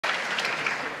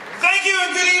Thank you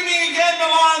and good evening again,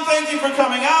 Milan. Thank you for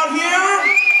coming out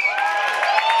here.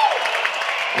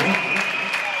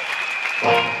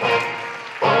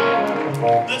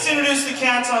 Let's introduce the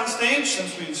cats on stage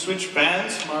since we switched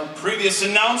bands from our previous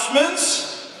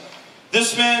announcements.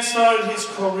 This man started his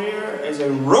career as a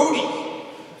roadie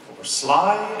for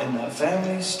Sly and the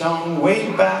Family Stone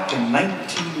way back in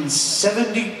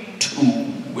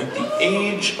 1972 at the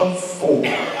age of 4.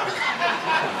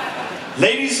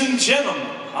 Ladies and gentlemen,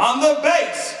 on the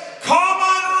bass, Carmen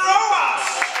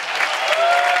Rojas!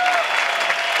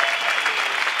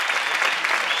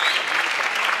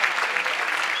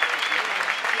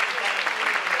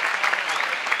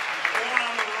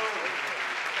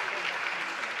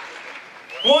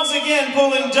 Once again,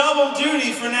 pulling double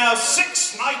duty for now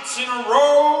 6 nights in a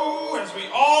row, as we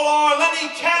all are, Lenny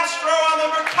Castro on the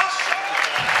percussion!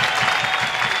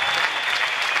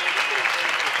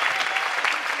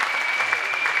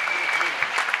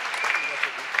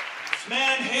 This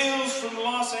man hails from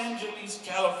Los Angeles,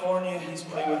 California. He's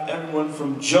played with everyone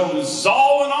from Joe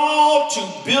Zawinul to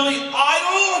Billy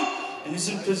Idol, and is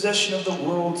in possession of the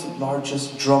world's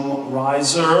largest drum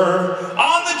riser.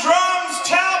 On the drums,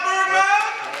 Tal Bergman!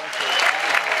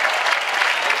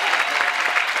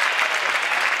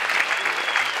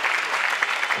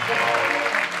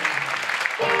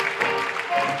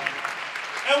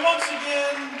 And once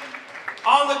again,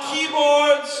 on the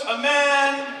keyboards, a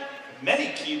man,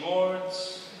 many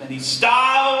keyboards, many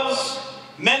styles,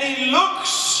 many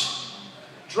looks.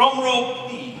 Drum roll,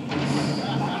 please.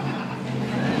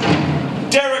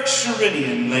 Derek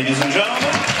Sheridan, ladies and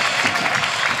gentlemen.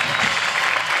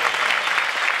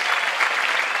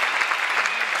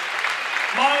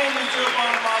 My name is Joe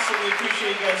Bonamassa. We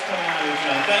appreciate you guys coming out here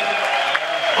tonight.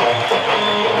 Thank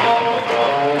you.